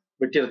ಗೋಸ್ಕರ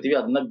ಬಿಟ್ಟಿರ್ತೀವಿ,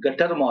 ಅದನ್ನ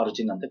ಗಟರ್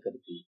ಮಾರ್ಜಿನ್ ಅಂತ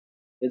ಕರಿತೀವಿ.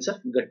 ಏನ್ sir?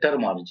 Gutter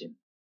margin.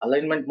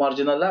 Alignment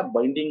margin ಅಲ್ಲ,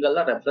 ಬೈಂಡಿಂಗ್ ಅಲ್ಲ,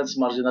 ರೆಫರೆನ್ಸ್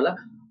ಮಾರ್ಜಿನ್ ಅಲ್ಲ,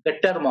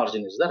 gutter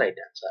margin is the right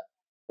answer.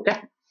 Okay,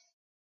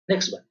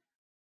 next ಬನ್ನಿ.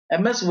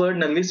 MS ವರ್ಡ್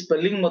ನಲ್ಲಿ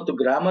ಸ್ಪೆಲ್ಲಿಂಗ್ ಮತ್ತು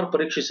ಗ್ರಾಮರ್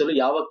ಪರೀಕ್ಷಿಸಲು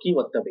ಯಾವ ಕೀ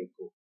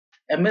ಒತ್ತಬೇಕು?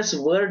 MS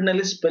ವರ್ಡ್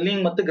ನಲ್ಲಿ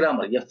ಸ್ಪೆಲ್ಲಿಂಗ್ ಮತ್ತು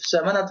ಗ್ರಾಮರ್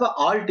F7 ಅಥವಾ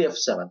Alt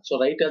F7. So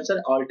right answer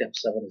Alt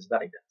F7 is the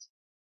right answer.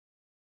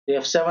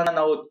 F7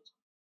 ನಾವು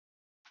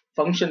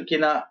ಫಂಕ್ಷನ್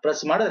ಕೀನ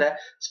ಪ್ರೆಸ್ ಮಾಡಿದ್ರೆ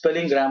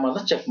ಸ್ಪೆಲ್ಲಿಂಗ್ ಗ್ರಾಮರ್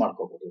ನ ಚೆಕ್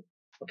ಮಾಡ್ಕೋಬಹುದು.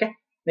 Okay,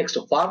 next.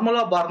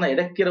 ಫಾರ್ಮುಲಾ ಬಾರ್ ನ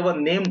ಎಡಕ್ಕಿರುವ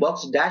ನೇಮ್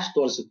ಬಾಕ್ಸ್ ಡ್ಯಾಶ್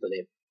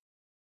ತೋರಿಸುತ್ತದೆ.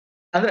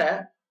 ಅಂದ್ರೆ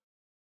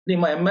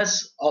ನಿಮ್ಮ MS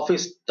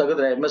ಆಫೀಸ್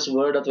ತೆಗೆದ್ರೆ, MS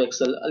ವರ್ಡ್ ಅಥವಾ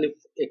ಎಕ್ಸೆಲ್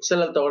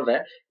ಅಲ್ಲಿ ತಗೊಂಡ್ರೆ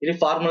ಇಲ್ಲಿ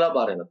ಫಾರ್ಮುಲಾ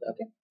ಬಾರ್ ಇರುತ್ತೆ.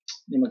 ಓಕೆ,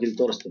 ನಿಮಗೆ ಇಲ್ಲಿ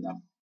ತೋರಿಸ್ತೀನಿ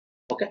ನಾನು.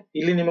 ಓಕೆ,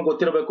 ಇಲ್ಲಿ ನಿಮಗೆ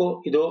ಗೊತ್ತಿರಬೇಕು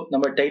ಇದು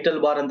ನಮ್ಮ ಟೈಟಲ್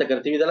ಬಾರ್ ಅಂತ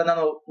ಕರಿತೀವಿ. ಇದೆಲ್ಲ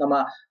ನಾನು ನಮ್ಮ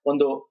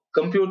ಒಂದು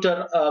ಕಂಪ್ಯೂಟರ್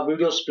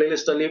ವಿಡಿಯೋಸ್ ಪ್ಲೇ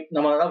ಲಿಸ್ಟ್ ಅಲ್ಲಿ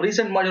ನಾವು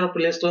ರೀಸೆಂಟ್ ಮಾಡಿರೋ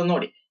ಪ್ಲೇ ಲಿಸ್ಟ್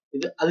ನೋಡಿ.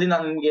 ಇದು ಅಲ್ಲಿ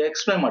ನಾನು ನಿಮಗೆ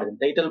ಎಕ್ಸ್ಪ್ಲೈನ್ ಮಾಡಿದ್ದೀನಿ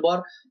ಟೈಟಲ್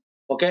ಬಾರ್.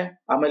 ಓಕೆ,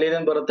 ಆಮೇಲೆ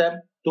ಏನೇನ್ ಬರುತ್ತೆ,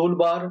 ಟೂಲ್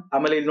ಬಾರ್,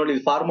 ಆಮೇಲೆ ಇಲ್ಲಿ ನೋಡಿ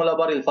ಫಾರ್ಮುಲಾ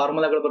ಬಾರ್, ಇಲ್ಲಿ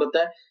ಫಾರ್ಮುಲಾಗಳು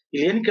ಬರುತ್ತೆ.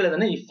 ಇಲ್ಲಿ ಏನ್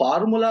ಕೇಳಿದ್ರೆ ಈ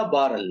ಫಾರ್ಮುಲಾ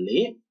ಬಾರ್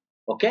ಅಲ್ಲಿ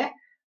ಓಕೆ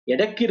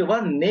ಎಡಕ್ಕಿರುವ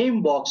ನೇಮ್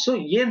ಬಾಕ್ಸ್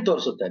ಏನ್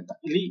ತೋರಿಸುತ್ತೆ ಅಂತ.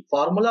 ಇಲ್ಲಿ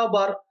ಫಾರ್ಮುಲಾ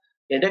ಬಾರ್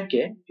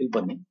ಎಡಕ್ಕೆ, ಇಲ್ಲಿ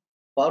ಬನ್ನಿ,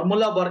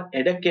 ಫಾರ್ಮುಲಾ ಬಾರ್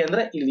ಎಡಕ್ಕೆ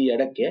ಅಂದ್ರೆ ಇಲ್ಲಿ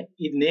ಎಡಕ್ಕೆ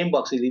ಇದು ನೇಮ್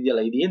ಬಾಕ್ಸ್ ಇಲ್ಲಿ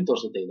ಇದೆಯಲ್ಲ, ಇದು ಏನ್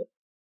ತೋರಿಸುತ್ತೆ, ಇದು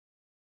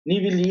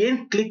ನೀವು ಇಲ್ಲಿ ಏನ್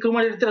ಕ್ಲಿಕ್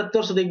ಮಾಡಿರ್ತೀರ ಅದು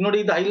ತೋರಿಸುತ್ತೆ. ಈಗ ನೋಡಿ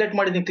ಇದು ಹೈಲೈಟ್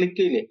ಮಾಡಿದೀನಿ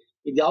ಕ್ಲಿಕ್, ಇಲ್ಲಿ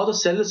ಇದು ಯಾವ್ದು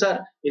ಸೆಲ್ ಸರ್,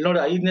 ಇಲ್ಲಿ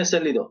ನೋಡಿ 5ನೇ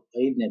ಸೆಲ್, ಇದು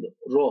 5ನೇದು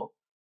ರೋ,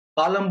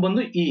 ಕಾಲಮ್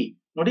ಬಂದು ಇ,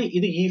 ನೋಡಿ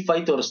ಇದು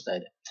E5 ತೋರಿಸ್ತಾ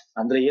ಇದೆ.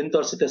 ಅಂದ್ರೆ ಏನ್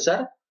ತೋರಿಸುತ್ತೆ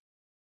ಸರ್,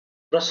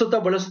 ಪ್ರಸ್ತುತ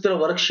ಬಳಸುತ್ತಿರೋ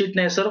ವರ್ಕ್ ಶೀಟ್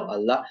ನ ಹೆಸರು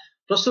ಅಲ್ಲ,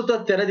 ಪ್ರಸ್ತುತ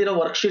ತೆರೆದಿರೋ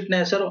ವರ್ಕ್ ಶೀಟ್ ನ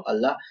ಹೆಸರು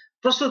ಅಲ್ಲ,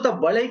 ಪ್ರಸ್ತುತ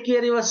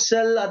ಬಳಕೆಯಲ್ಲಿರುವ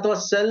ಸೆಲ್ ಅಥವಾ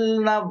ಸೆಲ್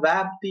ನ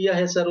ವ್ಯಾಪ್ತಿಯ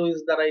ಹೆಸರು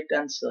is the right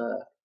answer.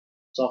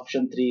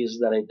 Option 3 is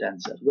the right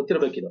answer.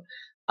 ಗೊತ್ತಿರಬೇಕಿದು.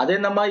 ಅದೇ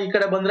ನಮ್ಮ ಈ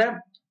ಕಡೆ ಬಂದ್ರೆ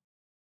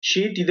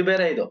ಶೀಟ್ ಇದು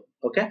ಬೇರೆ ಇದು.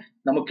 ಓಕೆ,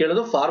 ನಮಗೆ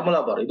ಕೇಳೋದು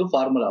ಫಾರ್ಮುಲಾ ಬಾರ್, ಇದು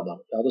ಫಾರ್ಮುಲಾ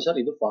ಬಾರ್ ಯಾವುದು ಸರ್,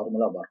 ಇದು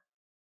ಫಾರ್ಮುಲಾ ಬಾರ್.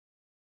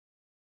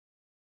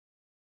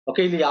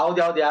 ಓಕೆ, ಇಲ್ಲಿ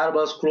ಯಾವ್ದು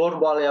ಯಾರು ಸ್ಕ್ರೋಲ್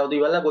ಬಾಲ್ ಯಾವ್ದು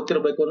ಇವೆಲ್ಲ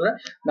ಗೊತ್ತಿರಬೇಕು ಅಂದ್ರೆ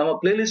ನಮ್ಮ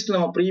ಪ್ಲೇ ಲಿಸ್ಟ್,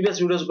 ನಮ್ಮ ಪ್ರೀವಿಯಸ್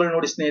ವಿಡಿಯೋಸ್ ಗಳು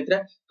ನೋಡಿ ಸ್ನೇಹಿತರೆ.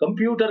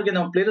 ಕಂಪ್ಯೂಟರ್ ಗೆ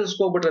ನಮ್ಮ ಪ್ಲೇ ಲಿಸ್ಟ್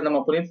ಹೋಗ್ಬಿಟ್ರೆ ನಮ್ಮ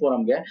ಪುನೀತ್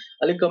ಫೋರಮ್ಗೆ,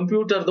 ಅಲ್ಲಿ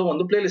ಕಂಪ್ಯೂಟರ್ದು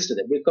ಒಂದು ಪ್ಲೇ ಲಿಸ್ಟ್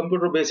ಇದೆ,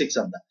 ಕಂಪ್ಯೂಟರ್ ಬೇಸಿಕ್ಸ್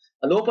ಅಂತ.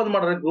 ಅಲ್ಲಿ ಓಪನ್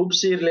ಮಾಡಿದ್ರೆ group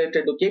C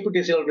related,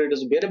 KPTC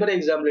related, ಬೇರೆ ಬೇರೆ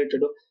ಎಕ್ಸಾಮ್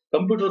ರಿಲೇಟೆಡ್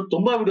ಕಂಪ್ಯೂಟರ್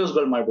ತುಂಬಾ ವಿಡಿಯೋಸ್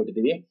ಗಳು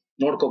ಮಾಡ್ಬಿಟ್ಟಿದೀವಿ,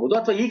 ನೋಡ್ಕೋಬಹುದು.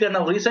 ಅಥವಾ ಈಗ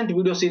ನಾವು ರೀಸೆಂಟ್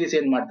ವಿಡಿಯೋ ಸೀರೀಸ್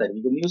ಏನ್ ಮಾಡ್ತಾ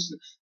ಇದೀವಿ, ಈಗ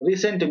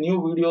recent new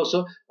videos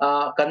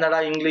Kannada,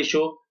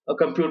 English,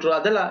 computer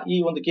ಅದೆಲ್ಲ ಈ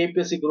ಒಂದು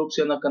KPSC groups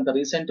ಅನ್ನಕ್ಕಂತ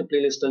recent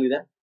play list ಅಲ್ಲಿ ಇದೆ.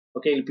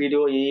 ಓಕೆ, ಇಲ್ಲಿ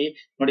PDO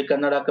ನೋಡಿ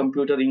Kannada,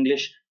 computer,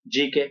 English,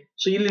 GK.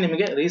 So ಇಲ್ಲಿ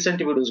ನಿಮಗೆ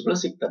ರೀಸೆಂಟ್ ವಿಡಿಯೋಸ್ ಗಳು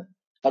ಸಿಗ್ತದೆ,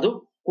 ಅದು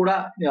ಕೂಡ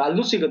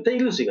ಅಲ್ಲೂ ಸಿಗುತ್ತೆ,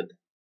 ಇಲ್ಲೂ ಸಿಗುತ್ತೆ.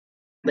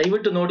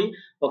 ದಯವಿಟ್ಟು ನೋಡಿ.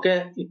 ಓಕೆ,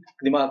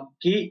 ನಿಮ್ಮ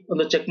ಕೀ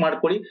ಒಂದು ಚೆಕ್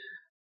ಮಾಡ್ಕೊಳ್ಳಿ.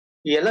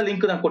 ಈ ಎಲ್ಲ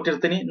ಲಿಂಕ್ ನಾನು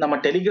ಕೊಟ್ಟಿರ್ತೀನಿ. ನಮ್ಮ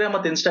ಟೆಲಿಗ್ರಾಮ್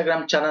ಮತ್ತು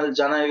ಇನ್ಸ್ಟಾಗ್ರಾಮ್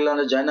ಚಾನಲ್ ಇಲ್ಲ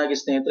ಅಂದ್ರೆ ಜಾಯ್ನ್ ಆಗಿ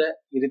ಸ್ನೇಹಿತರೆ.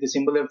 ಈ ರೀತಿ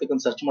ಸಿಂಬಲ್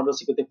ಇರ್ತಕ್ಕಂಥ ಸರ್ಚ್ ಮಾಡಿದ್ರೆ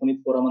ಸಿಗುತ್ತೆ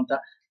ಪುನೀತ್ ಫೋರಂ ಅಂತ.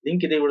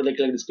 ಲಿಂಕ್ ಇದೆ ವಿಡಿಯೋದ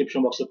ಕೆಳಗೆ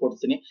ಡಿಸ್ಕ್ರಿಪ್ಷನ್ ಬಾಕ್ಸ್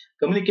ಕೊಡ್ತೀನಿ.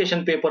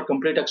 ಕಮ್ಯುನಿಕೇಶನ್ ಪೇಪರ್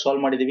ಕಂಪ್ಲೀಟ್ ಆಗಿ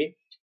ಸಾಲ್ವ್ ಮಾಡಿದೀವಿ.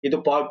 ಇದು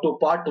ಪಾರ್ಟ್ 2.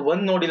 ಪಾರ್ಟ್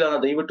 1 ನೋಡಿಲ್ಲ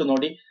ಅಂದ್ರೆ ದಯವಿಟ್ಟು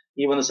ನೋಡಿ.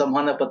 ಈ ಒಂದು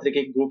ಸಂವಹನ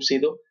ಪತ್ರಿಕೆ ಗ್ರೂಪ್ಸ್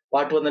ಇದು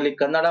ಪಾರ್ಟ್ 1 ಅಲ್ಲಿ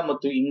ಕನ್ನಡ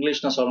ಮತ್ತು ಇಂಗ್ಲಿಷ್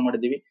ನ ಸಾಲ್ವ್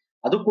ಮಾಡಿದೀವಿ.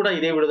 ಅದು ಕೂಡ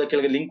ಇದೇ ವಿಡಿಯೋದ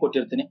ಕೆಳಗೆ ಲಿಂಕ್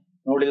ಕೊಟ್ಟಿರ್ತೀನಿ.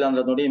 ನೋಡಿಲ್ಲ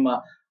ಅಂದ್ರೆ ನೋಡಿ, ನಿಮ್ಮ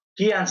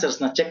ಕೀ ಆನ್ಸರ್ಸ್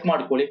ನ ಚೆಕ್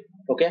ಮಾಡ್ಕೊಳ್ಳಿ.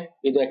 ಓಕೆ,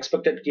 ಇದು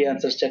ಎಕ್ಸ್ಪೆಕ್ಟೆಡ್ ಕೀ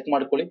ಆನ್ಸರ್ಸ್ ಚೆಕ್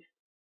ಮಾಡ್ಕೊಳ್ಳಿ.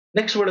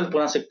 ನೆಕ್ಸ್ಟ್ ವಿಡಿಯೋ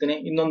ಪುನಃ ಸಿಗ್ತೀನಿ.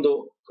 ಇನ್ನೊಂದು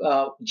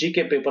GK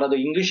ಪೇಪರ್, ಅದು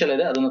ಇಂಗ್ಲಿಷ್ ಅಲ್ಲಿ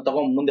ಇದೆ, ಅದನ್ನ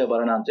ತಗೊಂಡ್ ಮುಂದೆ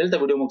ಬರೋಣ ಅಂತ ಹೇಳ್ತಾ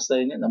ವಿಡಿಯೋ ಮುಗಿಸ್ತಾ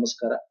ಇದ್ದೀನಿ.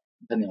 ನಮಸ್ಕಾರ,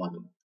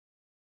 ಧನ್ಯವಾದಗಳು.